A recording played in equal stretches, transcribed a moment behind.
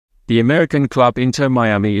The American club Inter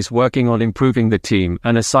Miami is working on improving the team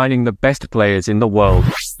and assigning the best players in the world,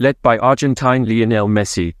 led by Argentine Lionel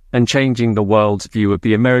Messi, and changing the world's view of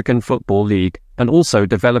the American Football League, and also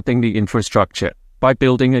developing the infrastructure by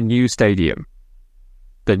building a new stadium.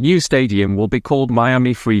 The new stadium will be called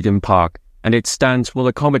Miami Freedom Park, and its stands will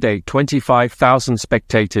accommodate 25,000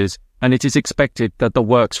 spectators, and it is expected that the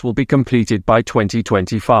works will be completed by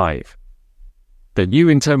 2025. The new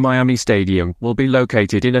Inter Miami Stadium will be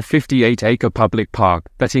located in a 58-acre public park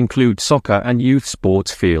that includes soccer and youth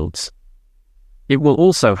sports fields. It will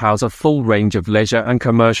also house a full range of leisure and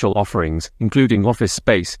commercial offerings, including office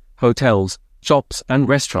space, hotels, shops, and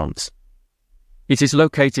restaurants. It is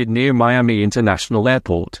located near Miami International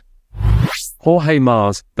Airport. Jorge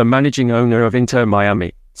Mas, the managing owner of Inter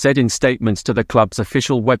Miami, said in statements to the club's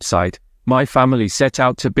official website, "My family set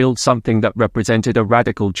out to build something that represented a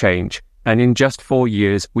radical change, and in just 4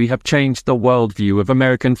 years we have changed the worldview of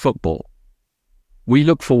American football. We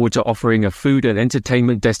look forward to offering a food and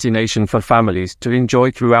entertainment destination for families to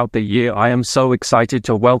enjoy throughout the year. I am so excited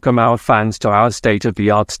to welcome our fans to our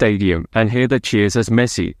state-of-the-art stadium and hear the cheers as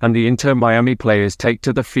Messi and the Inter Miami players take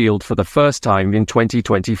to the field for the first time in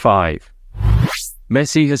 2025.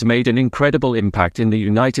 Messi has made an incredible impact in the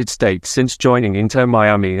United States since joining Inter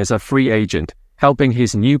Miami as a free agent, helping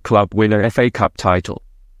his new club win a FA Cup title,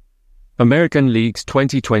 American League's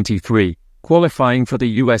 2023, qualifying for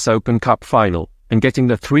the US Open Cup final, and getting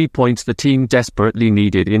the 3 points the team desperately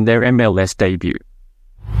needed in their MLS debut.